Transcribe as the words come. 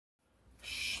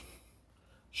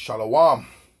Shalom.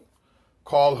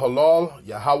 Call Halal,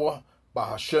 Yahweh,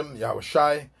 Bahashim,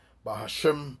 Yahushai,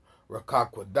 Bahashim,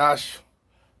 Rakakwadash.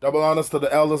 Double honors to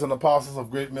the elders and apostles of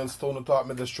Great Millstone who taught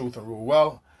me this truth and rule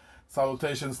well.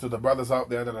 Salutations to the brothers out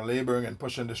there that are laboring and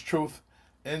pushing this truth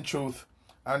and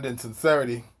in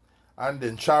sincerity and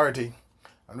in charity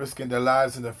and risking their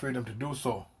lives and their freedom to do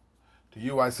so. To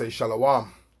you I say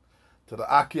Shalom. To the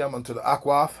Akiam and to the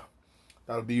Akwath,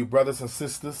 that'll be you brothers and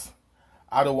sisters.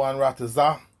 Adawan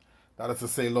Ratazah, that is to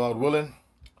say, Lord willing.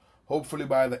 Hopefully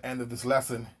by the end of this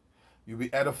lesson, you'll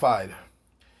be edified.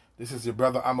 This is your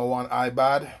brother Amawan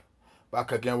Ibad,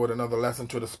 back again with another lesson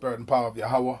to the spirit and power of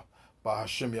Yahweh,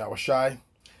 Bahashim Yahushai,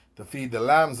 to feed the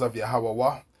lambs of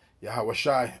Yahweh,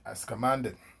 Yahushai, as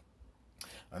commanded.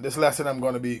 And this lesson I'm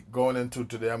going to be going into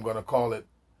today, I'm going to call it,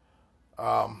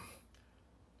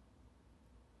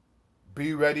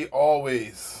 Be Ready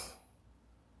Always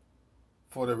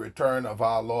for the Return of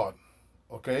Our Lord.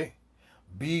 Okay?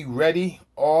 Be ready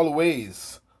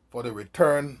always for the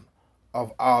return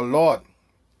of our Lord.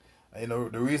 And,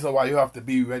 the reason why you have to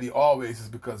be ready always is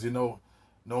because, no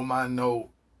man know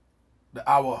the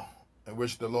hour in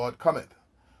which the Lord cometh.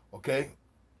 Okay?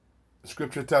 The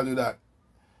scripture tells you that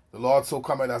the Lord so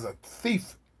cometh as a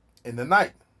thief in the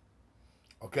night.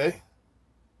 Okay?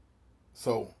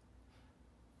 So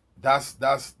that's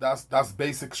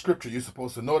basic scripture. You're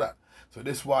supposed to know that. So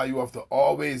this is why you have to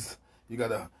always, you got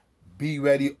to be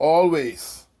ready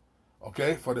always,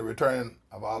 okay, for the return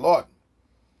of our Lord.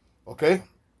 Okay?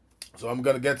 So I'm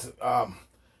going to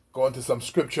go into some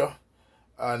scripture,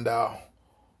 and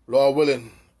Lord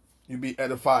willing, you be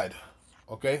edified.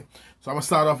 Okay? So I'm going to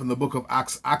start off in the book of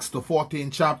Acts, the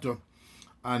 14th chapter,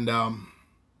 and the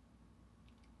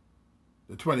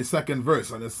 22nd verse,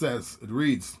 and it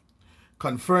reads,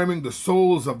 confirming the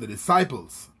souls of the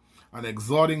disciples and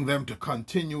exhorting them to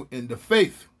continue in the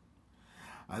faith,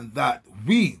 and that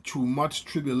we, through much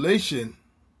tribulation,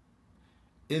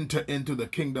 enter into the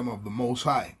kingdom of the Most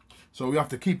High. So we have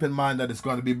to keep in mind that it's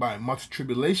going to be by much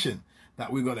tribulation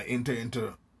that we're going to enter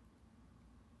into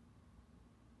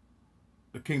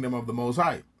the kingdom of the Most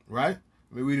High, right?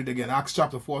 Let me read it again. Acts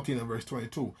chapter 14 and verse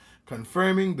 22.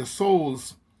 Confirming the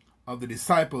souls of the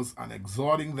disciples and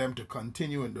exhorting them to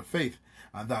continue in the faith,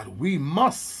 and that we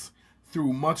must,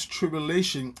 through much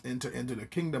tribulation, enter into the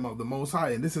kingdom of the Most High.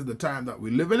 And this is the time that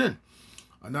we're living in.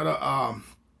 Another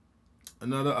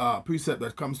precept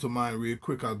that comes to mind real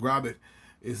quick, I'll grab it,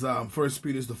 is 1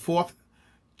 Peter, the 4th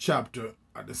chapter,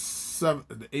 at the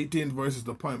 18th verse is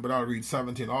the point, but I'll read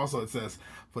 17 also. It says,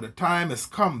 for the time has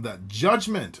come that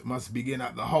judgment must begin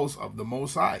at the house of the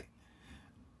Most High.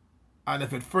 And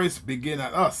if it first begin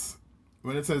at us,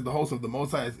 when it says the house of the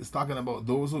Most High, it's talking about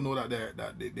those who know that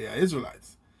they are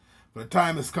Israelites. For the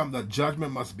time has come that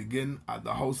judgment must begin at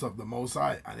the house of the Most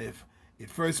High. And if it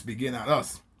first begin at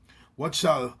us, what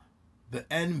shall the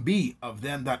end be of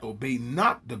them that obey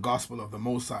not the gospel of the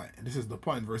Most High? And this is the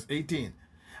point, verse 18.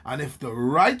 And if the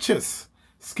righteous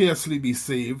scarcely be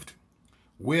saved,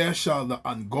 where shall the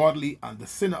ungodly and the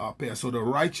sinner appear? So the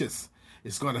righteous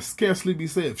is going to scarcely be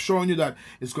saved, showing you that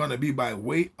it's going to be by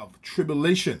way of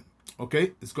tribulation.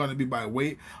 Okay? It's going to be by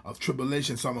way of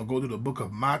tribulation. So I'm going to go to the book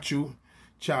of Matthew,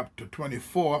 chapter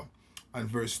 24 and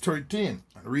verse 13,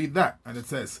 and read that. And it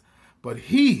says, but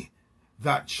he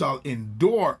that shall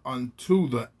endure unto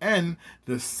the end,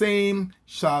 the same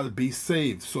shall be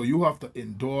saved. So you have to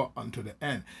endure unto the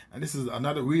end. And this is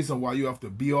another reason why you have to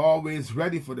be always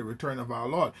ready for the return of our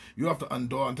Lord. You have to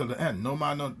endure until the end. No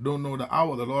man don't know the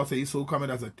hour. The Lord says he's so coming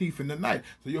as a thief in the night.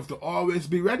 So you have to always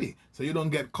be ready so you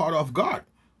don't get caught off guard.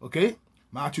 Okay?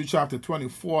 Matthew chapter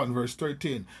 24 and verse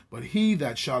 13. But he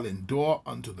that shall endure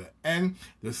unto the end,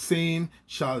 the same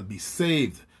shall be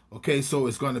saved. Okay, so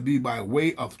it's going to be by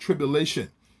way of tribulation.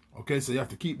 Okay, so you have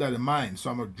to keep that in mind. So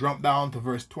I'm going to jump down to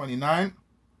verse 29.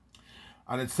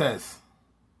 And it says,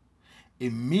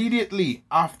 immediately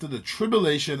after the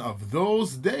tribulation of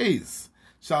those days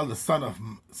shall the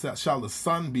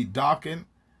sun be darkened,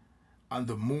 and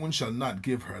the moon shall not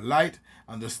give her light,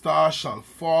 and the stars shall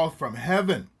fall from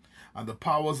heaven, and the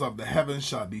powers of the heavens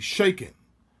shall be shaken.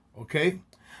 Okay?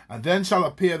 And then shall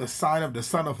appear the sign of the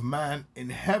Son of Man in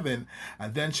heaven,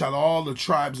 and then shall all the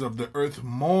tribes of the earth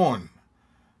mourn.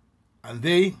 And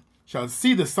they shall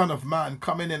see the Son of Man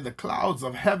coming in the clouds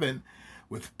of heaven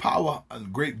with power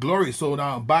and great glory. So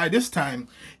now by this time,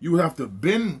 you have to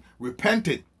been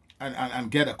repented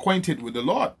and get acquainted with the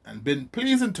Lord and been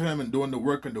pleasing to him and doing the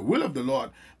work and the will of the Lord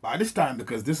by this time,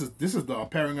 because this is the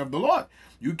appearing of the Lord.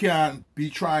 You can't be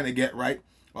trying to get right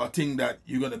or think that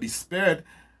you're going to be spared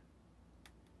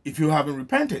if you haven't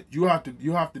repented. You have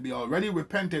to be already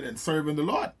repented and serving the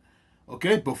Lord.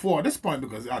 Okay, before this point,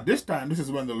 because at this time, this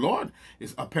is when the Lord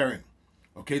is appearing.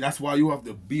 Okay, that's why you have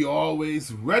to be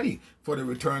always ready for the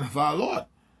return of our Lord.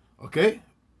 Okay,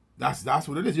 that's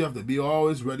what it is. You have to be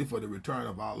always ready for the return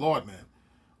of our Lord, man.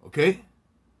 Okay,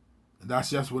 and that's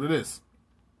just what it is.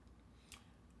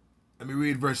 Let me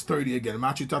read verse 30 again.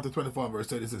 Matthew chapter 24, verse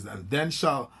 30 says, "And then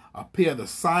shall appear the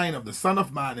sign of the Son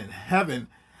of Man in heaven,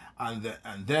 and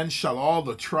then shall all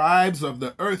the tribes of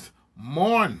the earth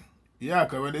mourn." Yeah,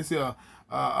 because when they see a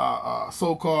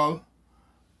so-called,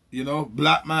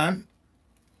 black man,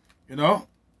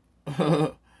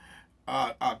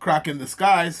 crack in the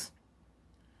skies,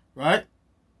 right?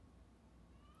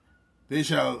 They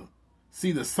shall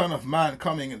see the Son of Man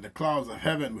coming in the clouds of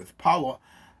heaven with power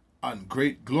and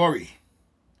great glory.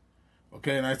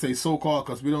 Okay, and I say so-called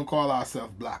because we don't call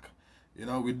ourselves black.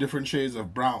 We're different shades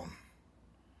of brown.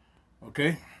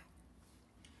 Okay?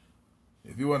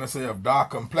 If you want to say of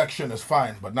dark complexion, is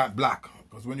fine, but not black.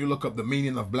 Because when you look up the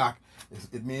meaning of black,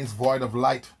 it means void of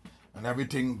light and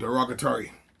everything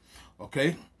derogatory.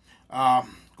 Okay?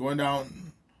 Going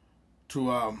down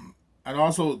to, and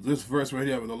also this verse right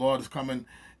here, where the Lord is coming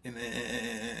in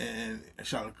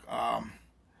shall,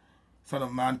 Son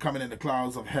of Man coming in the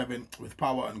clouds of heaven with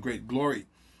power and great glory.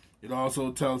 It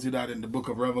also tells you that in the book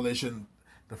of Revelation,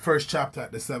 the first chapter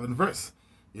at the 7th verse,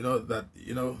 that,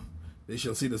 they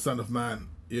shall see the Son of Man,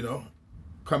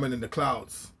 coming in the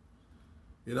clouds,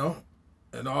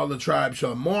 and all the tribes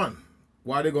shall mourn.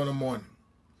 Why are they going to mourn?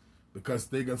 Because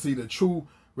they can see the true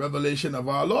revelation of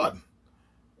our Lord.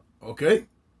 Okay?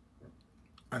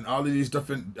 And all of these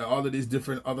different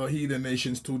other heathen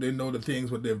nations too, they know the things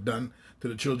what they've done to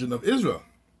the children of Israel.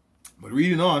 But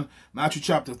reading on, Matthew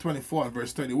chapter 24 and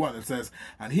verse 31, it says,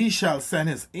 "And he shall send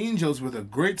his angels with a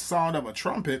great sound of a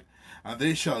trumpet, and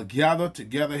they shall gather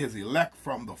together his elect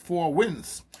from the four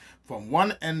winds, from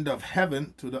one end of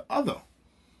heaven to the other."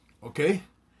 Okay?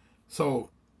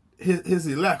 So, his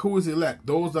elect, who is elect?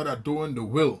 Those that are doing the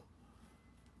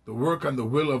work and the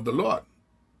will of the Lord.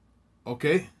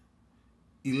 Okay?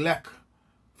 Elect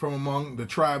from among the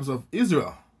tribes of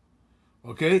Israel.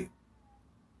 Okay?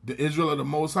 The Israel of the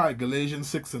Most High, Galatians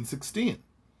 6 and 16.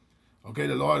 Okay,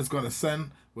 the Lord is going to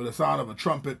send with the sound of a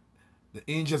trumpet. The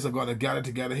angels are going to gather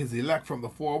together his elect from the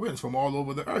four winds, from all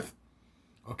over the earth.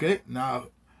 Okay, now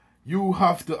you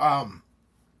have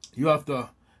to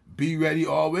be ready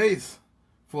always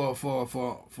for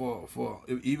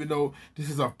even though this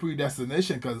is a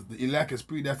predestination, because the elect is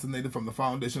predestinated from the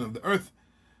foundation of the earth.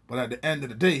 But at the end of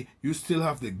the day, you still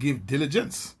have to give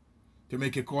diligence to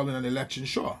make your calling and election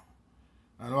sure.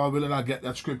 And I will not get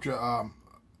that scripture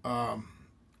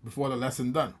before the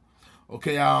lesson done.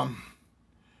 Okay,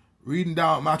 reading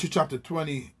down Matthew chapter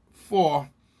 24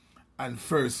 and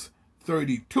verse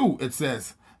 32, it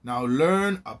says, "Now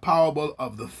learn a parable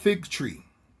of the fig tree.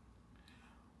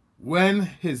 When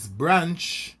his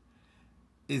branch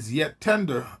is yet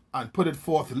tender and putteth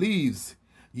forth leaves,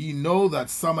 ye know that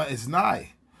summer is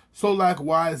nigh. So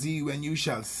likewise ye, when you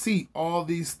shall see all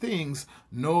these things,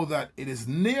 know that it is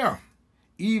near,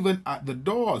 even at the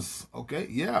doors." Okay,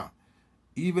 yeah.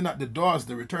 Even at the doors,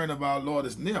 the return of our Lord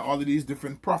is near. All of these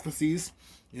different prophecies,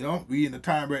 we in the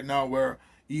time right now where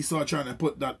Esau trying to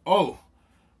put that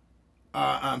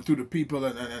through the people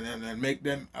and make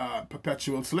them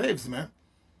perpetual slaves, man.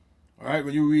 All right,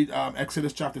 when you read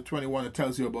Exodus chapter 21, it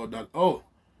tells you about that.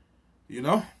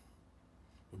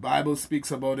 The Bible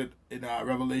speaks about it in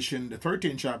Revelation, the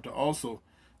 13th chapter, also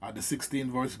at the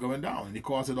 16th verse going down. And he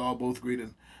calls it all both great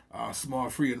and small,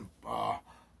 free and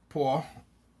poor,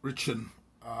 rich and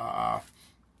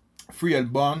free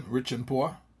and bond, rich and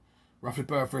poor. Roughly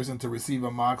paraphrasing, to receive a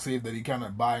mark save that he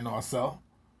cannot buy nor sell.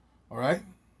 All right?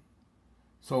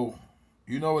 So,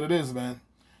 you know what it is, man.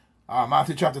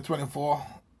 Matthew chapter 24.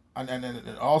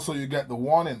 And also you get the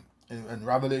warning in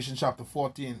Revelation chapter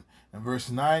 14 and verse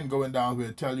 9 going down, where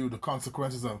it tell you the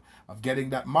consequences of getting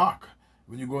that mark.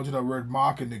 When you go into the word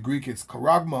mark in the Greek, it's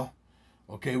charagma,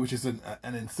 okay, which is an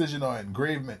incision or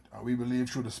engravement. We believe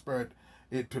through the Spirit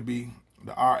it to be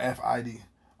the RFID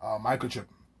microchip.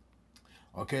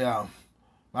 Okay,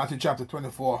 Matthew chapter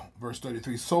 24 verse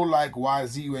 33. "So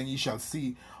likewise ye, when ye shall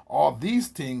see all these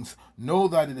things, know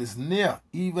that it is near,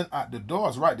 even at the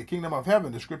doors." Right, the kingdom of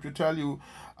heaven. The scripture tell you,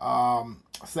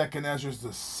 2nd Ezra,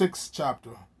 the 6th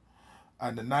chapter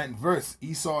and the 9th verse,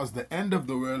 Esau is the end of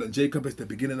the world and Jacob is the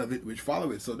beginning of it which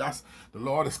follow it. So that's, the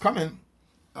Lord is coming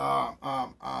to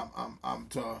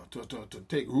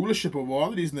take rulership over all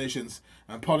of these nations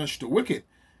and punish the wicked,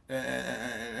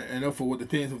 and for what the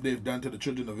things that they've done to the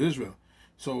children of Israel.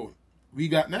 So we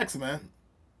got next, man.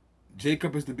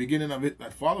 Jacob is the beginning of it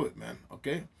that follow it, man.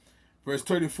 Okay, verse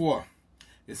 34.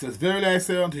 It says, verily I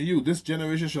say unto you, this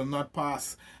generation shall not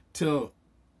pass till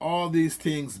all these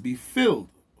things be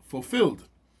fulfilled.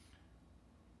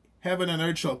 Heaven and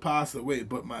earth shall pass away,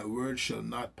 but my word shall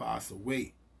not pass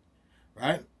away.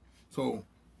 Right? So,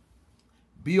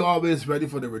 be always ready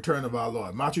for the return of our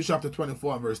Lord. Matthew chapter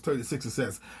 24 and verse 36, it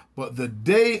says, but the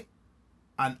day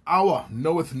and hour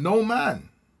knoweth no man.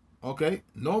 Okay?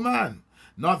 No man.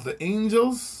 Not the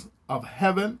angels of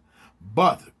heaven,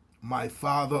 but my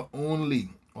Father only.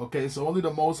 Okay? So only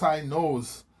the Most High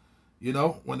knows,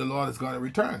 when the Lord is going to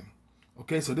return.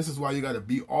 Okay? So this is why you got to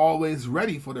be always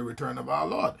ready for the return of our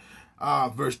Lord.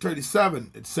 Verse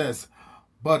 37, it says,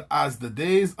 but as the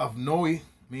days of Noah,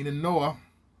 meaning Noah,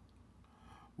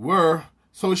 were,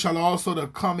 so shall also the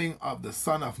coming of the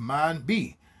Son of Man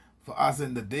be. For as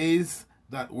in the days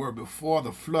that were before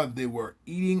the flood, they were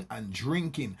eating and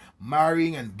drinking,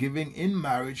 marrying and giving in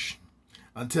marriage,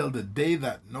 until the day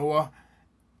that Noah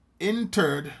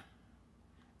entered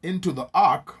into the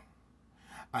ark,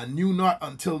 and knew not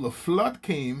until the flood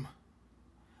came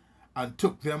and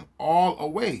took them all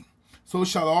away. So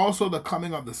shall also the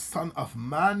coming of the Son of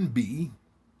Man be.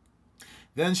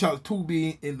 Then shall two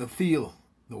be in the field,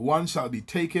 the one shall be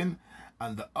taken,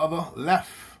 and the other left.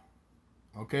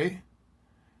 Okay?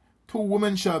 Two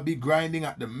women shall be grinding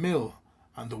at the mill,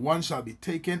 and the one shall be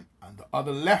taken, and the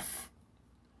other left.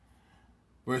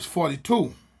 Verse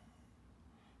 42.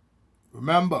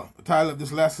 Remember, the title of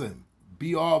this lesson,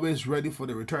 be always ready for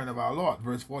the return of our Lord.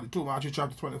 Verse 42, Matthew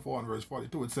chapter 24 and verse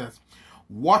 42, it says,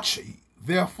 watch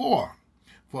therefore,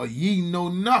 for ye know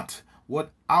not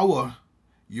what hour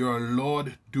your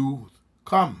Lord do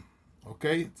come.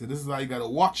 Okay, so this is how you got to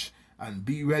watch and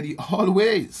be ready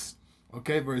always.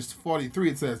 Okay, verse 43,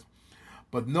 it says,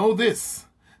 but know this,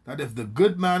 that if the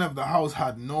good man of the house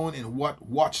had known in what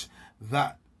watch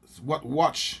the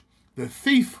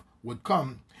thief would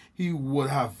come, he would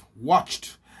have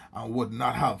watched and would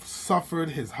not have suffered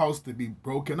his house to be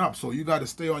broken up. So you got to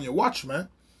stay on your watch, man.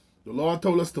 The Lord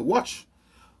told us to watch.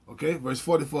 Okay, verse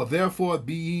 44, therefore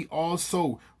be ye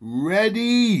also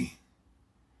ready.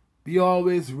 Be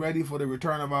always ready for the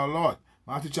return of our Lord.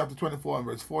 Matthew chapter 24 and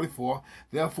verse 44,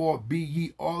 therefore be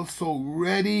ye also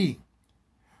ready,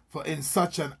 for in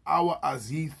such an hour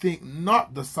as ye think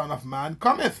not the Son of Man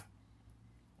cometh.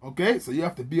 Okay, so you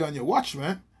have to be on your watch,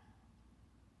 man.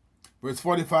 Verse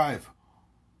 45,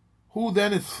 who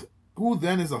then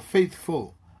is a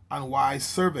faithful and wise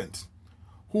servant,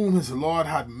 whom his Lord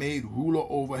had made ruler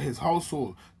over his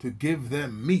household, to give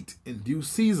them meat in due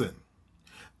season?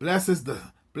 Blessed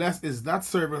is that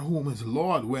servant whom his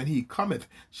Lord, when he cometh,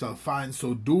 shall find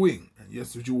so doing. And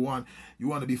yes, what you want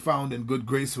to be found in good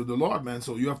grace with the Lord, man.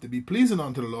 So you have to be pleasing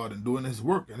unto the Lord and doing his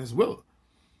work and his will.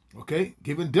 Okay,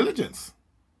 giving diligence.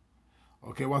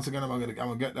 Okay, once again, I'm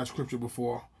gonna get that scripture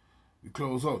before we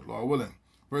close out, Lord willing.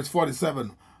 Verse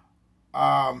 47.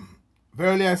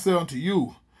 Verily I say unto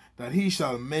you, that he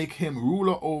shall make him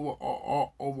ruler over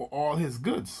all his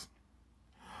goods.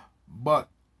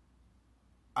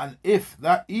 And if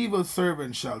that evil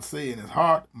servant shall say in his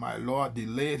heart, my Lord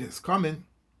delayed his coming,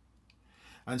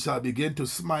 and shall begin to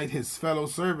smite his fellow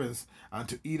servants, and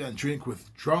to eat and drink with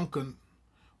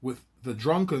the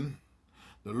drunken,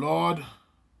 the Lord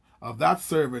of that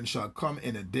servant shall come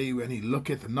in a day when he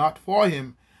looketh not for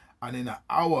him, and in an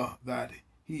hour that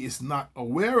he is not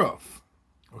aware of.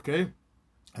 Okay?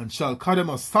 And shall cut him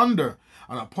asunder,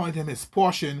 and appoint him his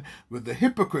portion with the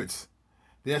hypocrites.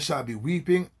 There shall be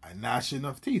weeping and gnashing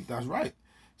of teeth. That's right.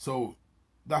 So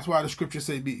that's why the scriptures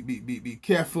say be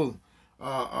careful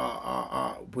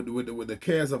with the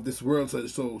cares of this world,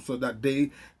 so that day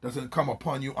doesn't come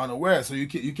upon you unaware. So you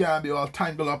can't be all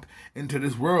tangled up into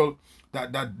this world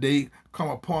that day come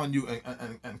upon you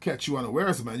and catch you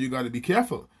unawares, man. You got to be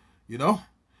careful.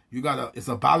 It's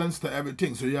a balance to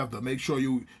everything. So you have to make sure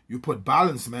you put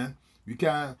balance, man. You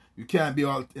can't be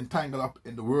all entangled up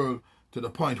in the world to the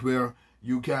point where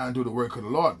you can't do the work of the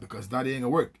Lord, because that ain't gonna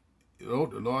work. The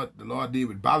Lord deal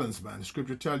with balance, man. The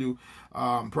scripture tell you,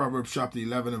 Proverbs chapter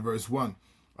 11 and verse 1,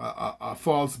 a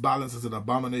false balance is an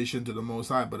abomination to the Most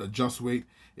High, but a just weight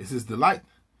is his delight.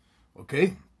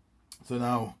 Okay? So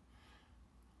now,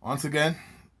 once again,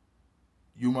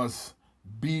 you must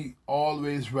be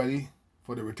always ready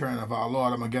for the return of our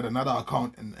Lord. I'm going to get another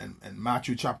account in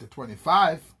Matthew chapter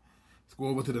 25. Let's go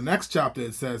over to the next chapter.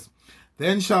 It says,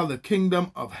 then shall the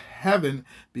kingdom of heaven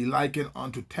be likened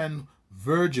unto 10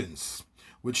 virgins,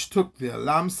 which took their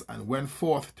lamps and went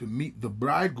forth to meet the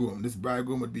bridegroom. This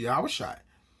bridegroom would be Yahushua.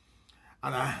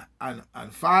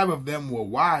 And 5 of them were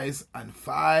wise, and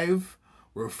 5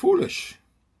 were foolish.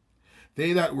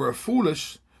 They that were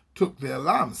foolish took their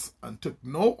lamps, and took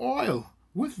no oil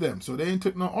with them. So they ain't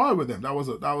took no oil with them. That was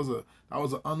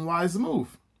an unwise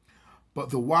move. But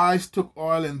the wise took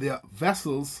oil in their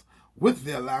vessels with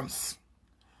their lamps.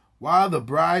 While the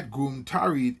bridegroom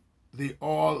tarried, they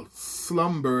all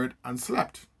slumbered and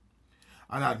slept.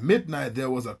 And at midnight there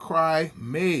was a cry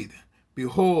made,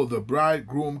 Behold, the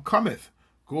bridegroom cometh.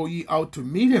 Go ye out to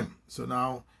meet him. So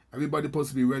now everybody's supposed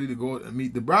to be ready to go and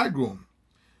meet the bridegroom.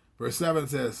 Verse 7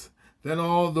 says, Then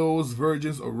all those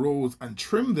virgins arose and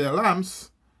trimmed their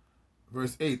lamps.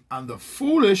 Verse 8, And the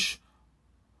foolish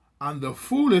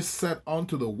said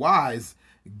unto the wise,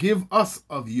 Give us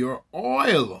of your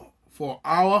oil, for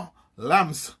our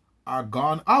lamps are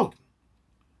gone out.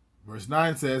 Verse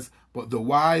 9 says, But the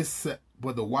wise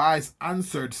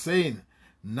answered, saying,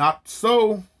 Not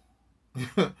so,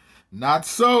 not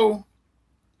so,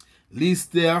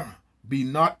 lest there be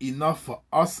not enough for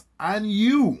us and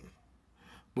you.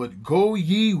 But go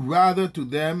ye rather to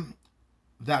them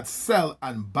that sell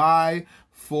and buy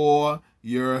for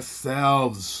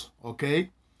yourselves. Okay?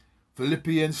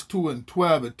 Philippians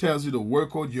 2:12, it tells you to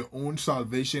work out your own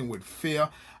salvation with fear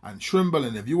and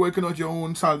trembling. If you're working out your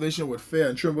own salvation with fear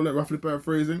and trembling, roughly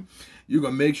paraphrasing, you're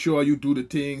going to make sure you do the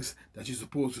things that you're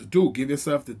supposed to do. Give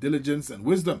yourself the diligence and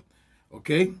wisdom.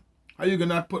 Okay? How you going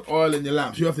to not put oil in your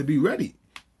lamps? You have to be ready.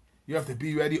 You have to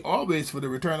be ready always for the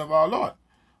return of our Lord.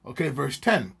 Okay, verse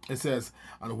 10, it says,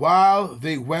 And while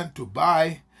they went to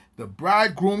buy, the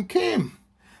bridegroom came,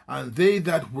 and they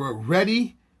that were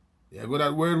ready, there go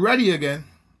that word ready again,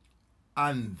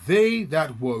 and they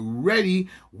that were ready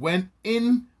went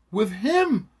in with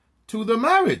him to the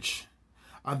marriage,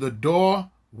 and the door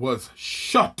was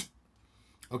shut.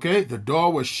 Okay, the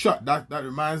door was shut. That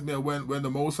reminds me of when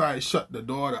the Most High shut the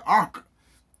door of the ark.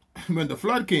 When the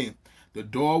flood came, the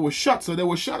door was shut, so they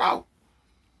were shut out.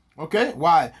 Okay,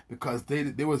 why? Because they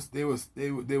was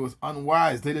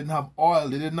unwise. They didn't have oil.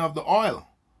 They didn't have the oil.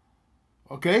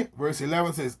 Okay, verse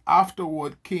 11 says,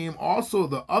 Afterward came also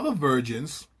the other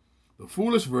virgins, the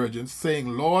foolish virgins,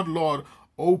 saying, Lord, Lord,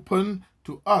 open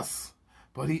to us.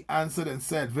 But he answered and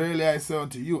said, Verily I say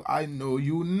unto you, I know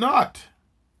you not.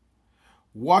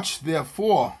 Watch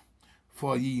therefore,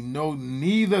 for ye know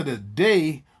neither the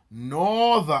day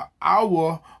nor the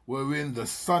hour wherein the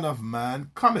Son of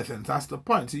Man cometh. And that's the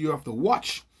point. So you have to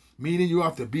watch, meaning you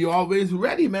have to be always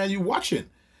ready, man. You watching.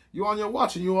 You on your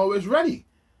watch and you're always ready.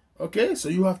 Okay, so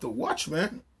you have to watch,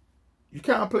 man. You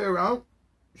can't play around.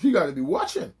 You got to be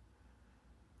watching.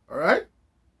 All right.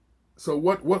 So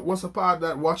what's a part of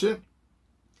that watching?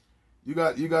 You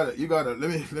got to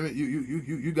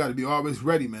be always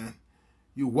ready, man.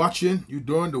 You watching. You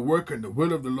doing the work and the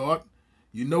will of the Lord.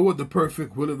 You know what the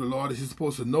perfect will of the Lord is. You're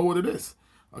supposed to know what it is.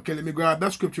 Okay, let me grab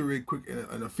that scripture real quick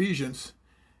in Ephesians.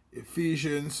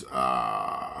 Ephesians,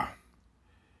 the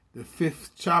 5th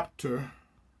chapter,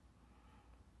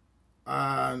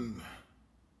 and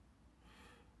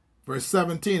verse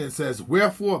 17, it says,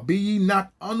 Wherefore be ye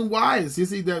not unwise. You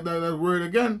see that word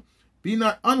again? Be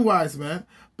not unwise, man,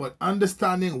 but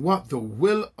understanding what the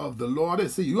will of the Lord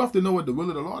is. See, you have to know what the will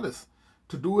of the Lord is.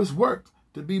 To do his work,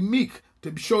 to be meek,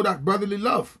 to show that brotherly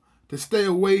love, to stay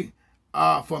away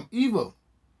from evil.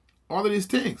 All of these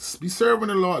things. Be serving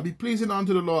the Lord. Be pleasing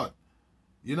unto the Lord.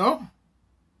 You know?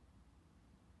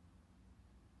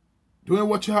 Doing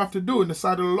what you have to do in the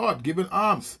sight of the Lord. Giving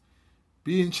alms.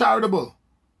 Being charitable.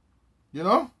 You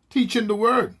know? Teaching the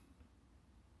word.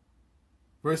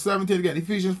 Verse 17 again.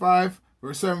 Ephesians 5,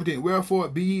 verse 17. Wherefore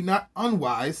be ye not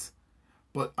unwise,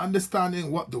 but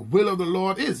understanding what the will of the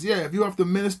Lord is. Yeah, if you have to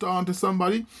minister unto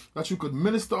somebody, that you could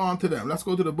minister unto them. Let's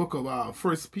go to the book of 1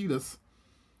 Peter.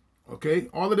 Okay,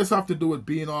 all of this have to do with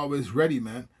being always ready,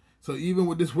 man. So even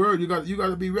with this word, you got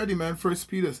to be ready, man. 1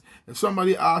 Peter. If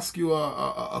somebody asks you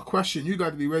a question, you got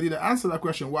to be ready to answer that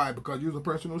question. Why? Because you're the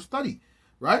person who study,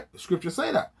 right? The scripture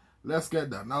say that. Let's get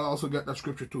that. And I'll also get that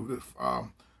scripture too.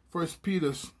 1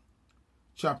 Peter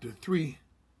chapter 3.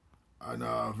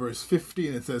 And verse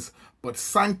 15, it says, But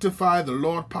sanctify the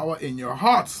Lord power in your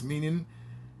hearts, meaning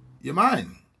your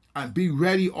mind, and be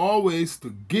ready always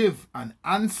to give an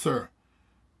answer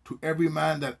to every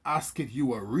man that asketh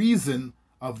you a reason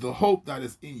of the hope that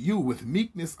is in you with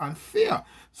meekness and fear.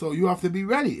 So you have to be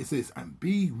ready. It says, and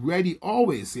be ready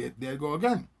always. See it? There you go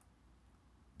again.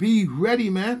 Be ready,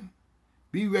 man.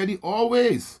 Be ready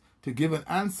always to give an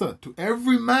answer to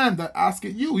every man that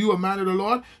asketh you. You a man of the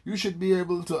Lord. You should be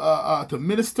able to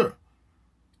minister,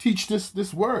 teach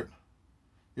this word.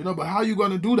 You know, but how are you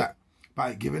going to do that?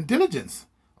 By giving diligence.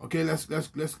 Okay,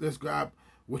 let's grab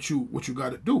what you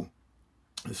got to do.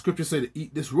 The scripture say to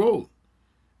eat this roll.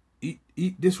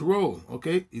 eat this roll.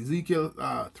 Okay, Ezekiel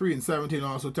 3:17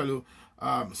 also tell you,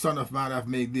 Son of man, I've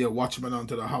made thee a watchman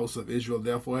unto the house of Israel.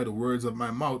 Therefore, hear the words of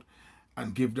my mouth,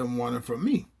 and give them warning from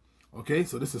me. Okay,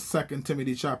 so this is 2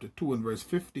 Timothy chapter 2 and verse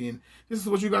 15. This is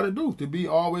what you got to do to be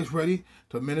always ready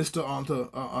to minister unto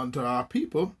our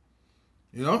people.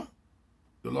 You know,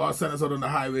 the Lord sent us out on the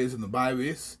highways and the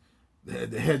byways,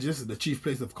 the hedges, the chief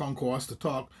place of concourse, to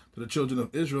talk to the children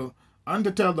of Israel and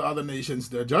to tell the other nations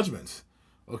their judgments.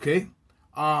 Okay,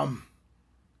 2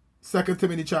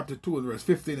 Timothy chapter 2 and verse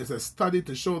 15, it says, study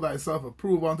to show thyself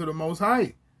approved unto the Most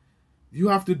High. You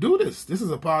have to do this. This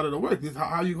is a part of the work. This,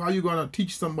 how you going to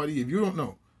teach somebody if you don't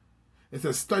know? It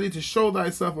says, study to show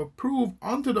thyself approved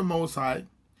unto the Most High,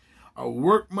 a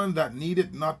workman that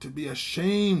needeth not to be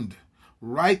ashamed,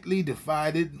 rightly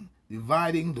dividing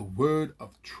the word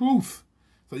of truth.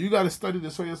 So you got to study to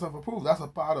show yourself approved. That's a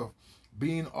part of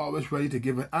being always ready to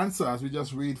give an answer, as we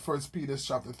just read 1 Peter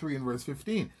chapter 3 and verse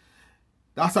 15.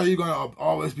 That's how you're going to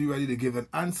always be ready to give an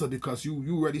answer, because you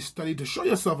already study to show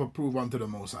yourself approved unto the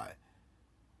Most High.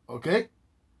 Okay?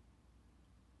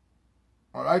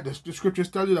 All right? The scriptures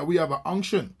tell you that we have an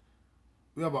unction.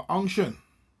 We have an unction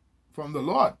from the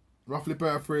Lord. Roughly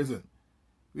paraphrasing.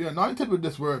 We are anointed with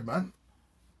this word, man.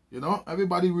 You know, a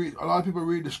lot of people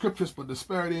read the scriptures, but the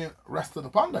Spirit ain't rested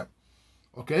upon them.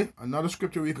 Okay? Another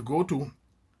scripture we could go to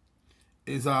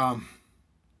is,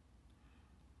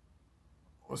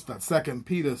 what's that? 2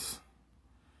 Peter's,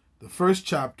 the first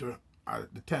chapter,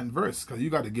 the 10th verse, because you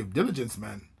got to give diligence,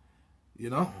 man. You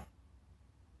know,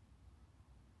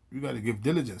 you got to give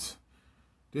diligence.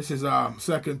 This is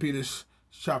 2 Peter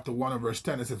chapter 1 and verse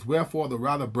 10. It says, wherefore the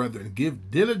rather, brethren,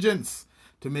 give diligence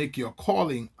to make your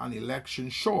calling and election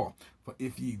sure. For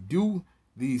if ye do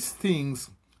these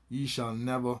things, ye shall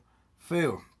never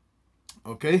fail.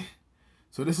 Okay,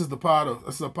 so this is a part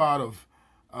of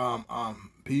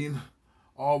being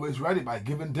always ready, by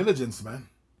giving diligence, man.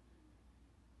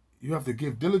 You have to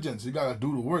give diligence. You got to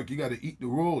do the work. You got to eat the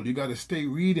roll. You got to stay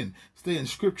reading, stay in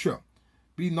scripture,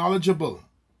 be knowledgeable.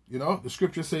 You know, the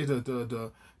scripture says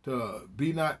to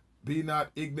be not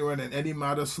ignorant in any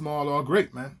matter, small or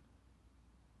great, man.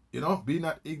 You know, be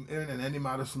not ignorant in any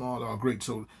matter, small or great.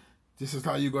 So this is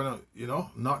how you're going to, you know,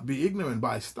 not be ignorant,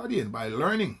 by studying, by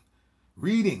learning,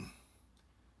 reading,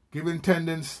 giving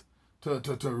tendance to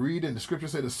reading. The scripture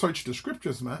say to search the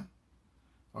scriptures, man.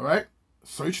 All right?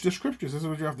 Search the scriptures. This is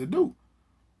what you have to do.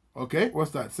 Okay?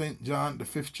 What's that? St. John, the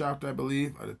 5th chapter, I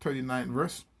believe, at the 39th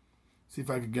verse. See if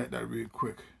I can get that real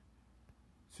quick.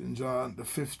 St. John, the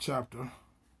 5th chapter.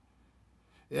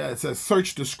 Yeah, it says,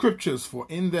 search the scriptures, for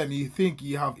in them ye think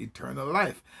ye have eternal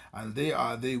life, and they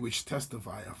are they which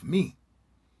testify of me.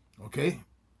 Okay?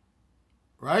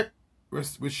 Right?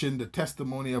 Which in the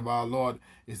testimony of our Lord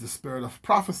is the spirit of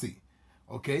prophecy.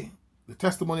 Okay? The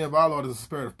testimony of our Lord is the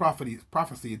spirit of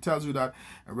prophecy. It tells you that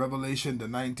in Revelation, the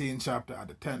 19th chapter, at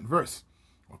the 10th verse.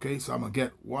 Okay, so I'm going to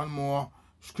get one more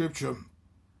scripture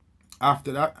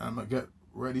after that, and I'm going to get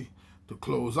ready to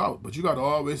close out. But you got to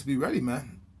always be ready,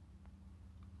 man,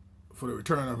 for the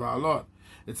return of our Lord.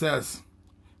 It says,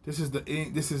 this is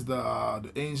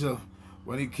the angel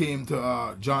when he came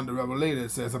to John the Revelator.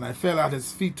 It says, and I fell at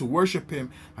his feet to worship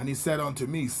him, and he said unto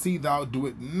me, see thou do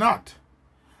it not.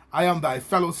 I am thy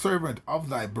fellow servant of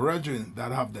thy brethren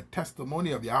that have the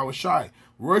testimony of Yahushai.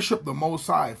 Worship the Most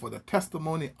High, for the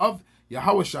testimony of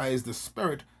Yahushai is the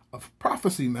spirit of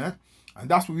prophecy, man. And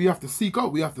that's what we have to seek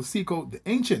out. We have to seek out the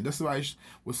ancient. That's why I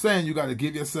was saying you got to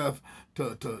give yourself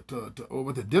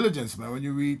over to diligence, man. When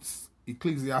you read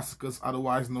Ecclesiasticus,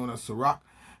 otherwise known as Sirach,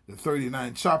 the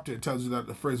 39th chapter, it tells you that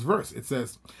the first verse, it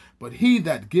says, but he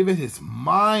that giveth his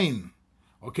mind.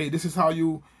 Okay, this is how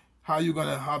you're going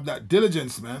to have that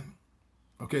diligence, man.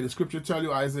 Okay, the scripture tell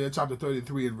you, Isaiah chapter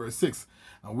 33 and verse 6,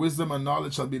 and wisdom and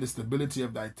knowledge shall be the stability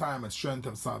of thy time, and strength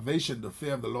of salvation. The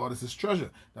fear of the Lord is his treasure.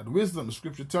 That wisdom, the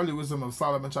scripture tell you, wisdom of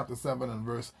Solomon chapter 7 and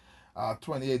verse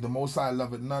 28, the Most High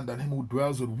loveth none than him who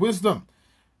dwells with wisdom.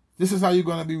 This is how you're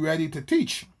going to be ready to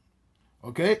teach.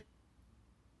 Okay?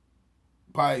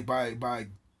 By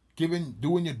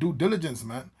doing your due diligence,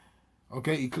 man.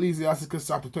 Okay, Ecclesiasticus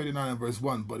chapter 39 and verse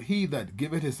 1. But he that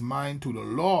giveth his mind to the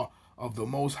law of the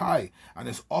Most High, and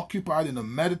is occupied in the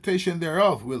meditation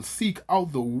thereof, will seek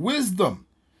out the wisdom.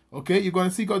 Okay, you're going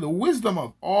to seek out the wisdom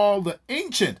of all the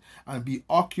ancient, and be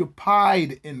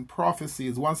occupied in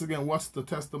prophecies. Once again, what's the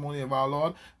testimony of our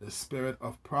Lord? The spirit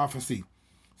of prophecy.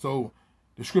 So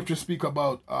the scriptures speak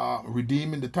about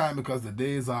redeeming the time, because the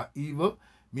days are evil.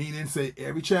 Meaning, say,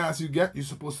 every chance you get, you're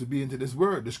supposed to be into this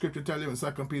word. The scripture tells you in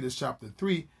 2 Peter chapter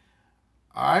 3,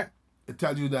 all right, it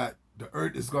tells you that the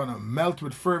earth is going to melt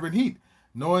with fervent heat.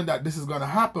 knowing that this is going to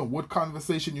happen, what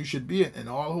conversation you should be in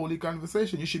all holy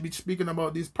conversation. You should be speaking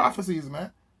about these prophecies,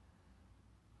 man.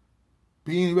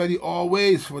 Being ready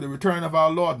always for the return of our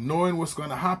Lord, knowing what's going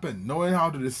to happen, knowing how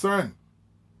to discern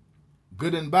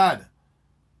good and bad.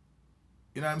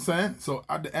 You know what I'm saying? So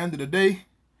at the end of the day,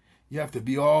 you have to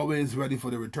be always ready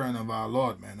for the return of our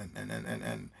Lord, man,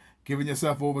 and giving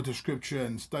yourself over to Scripture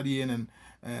and studying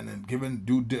and giving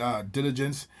due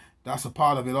diligence. That's a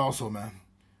part of it also, man.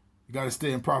 You got to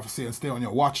stay in prophecy and stay on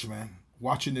your watch, man.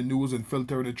 Watching the news and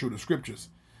filtering it through the Scriptures.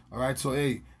 All right, so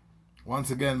hey,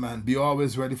 once again, man, be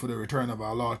always ready for the return of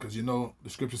our Lord, because you know the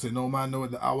Scriptures say no man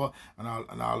knoweth the hour, and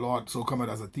our Lord so cometh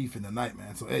as a thief in the night,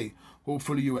 man. So hey,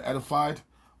 hopefully you were edified.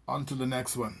 On to the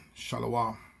next one.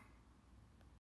 Shalom.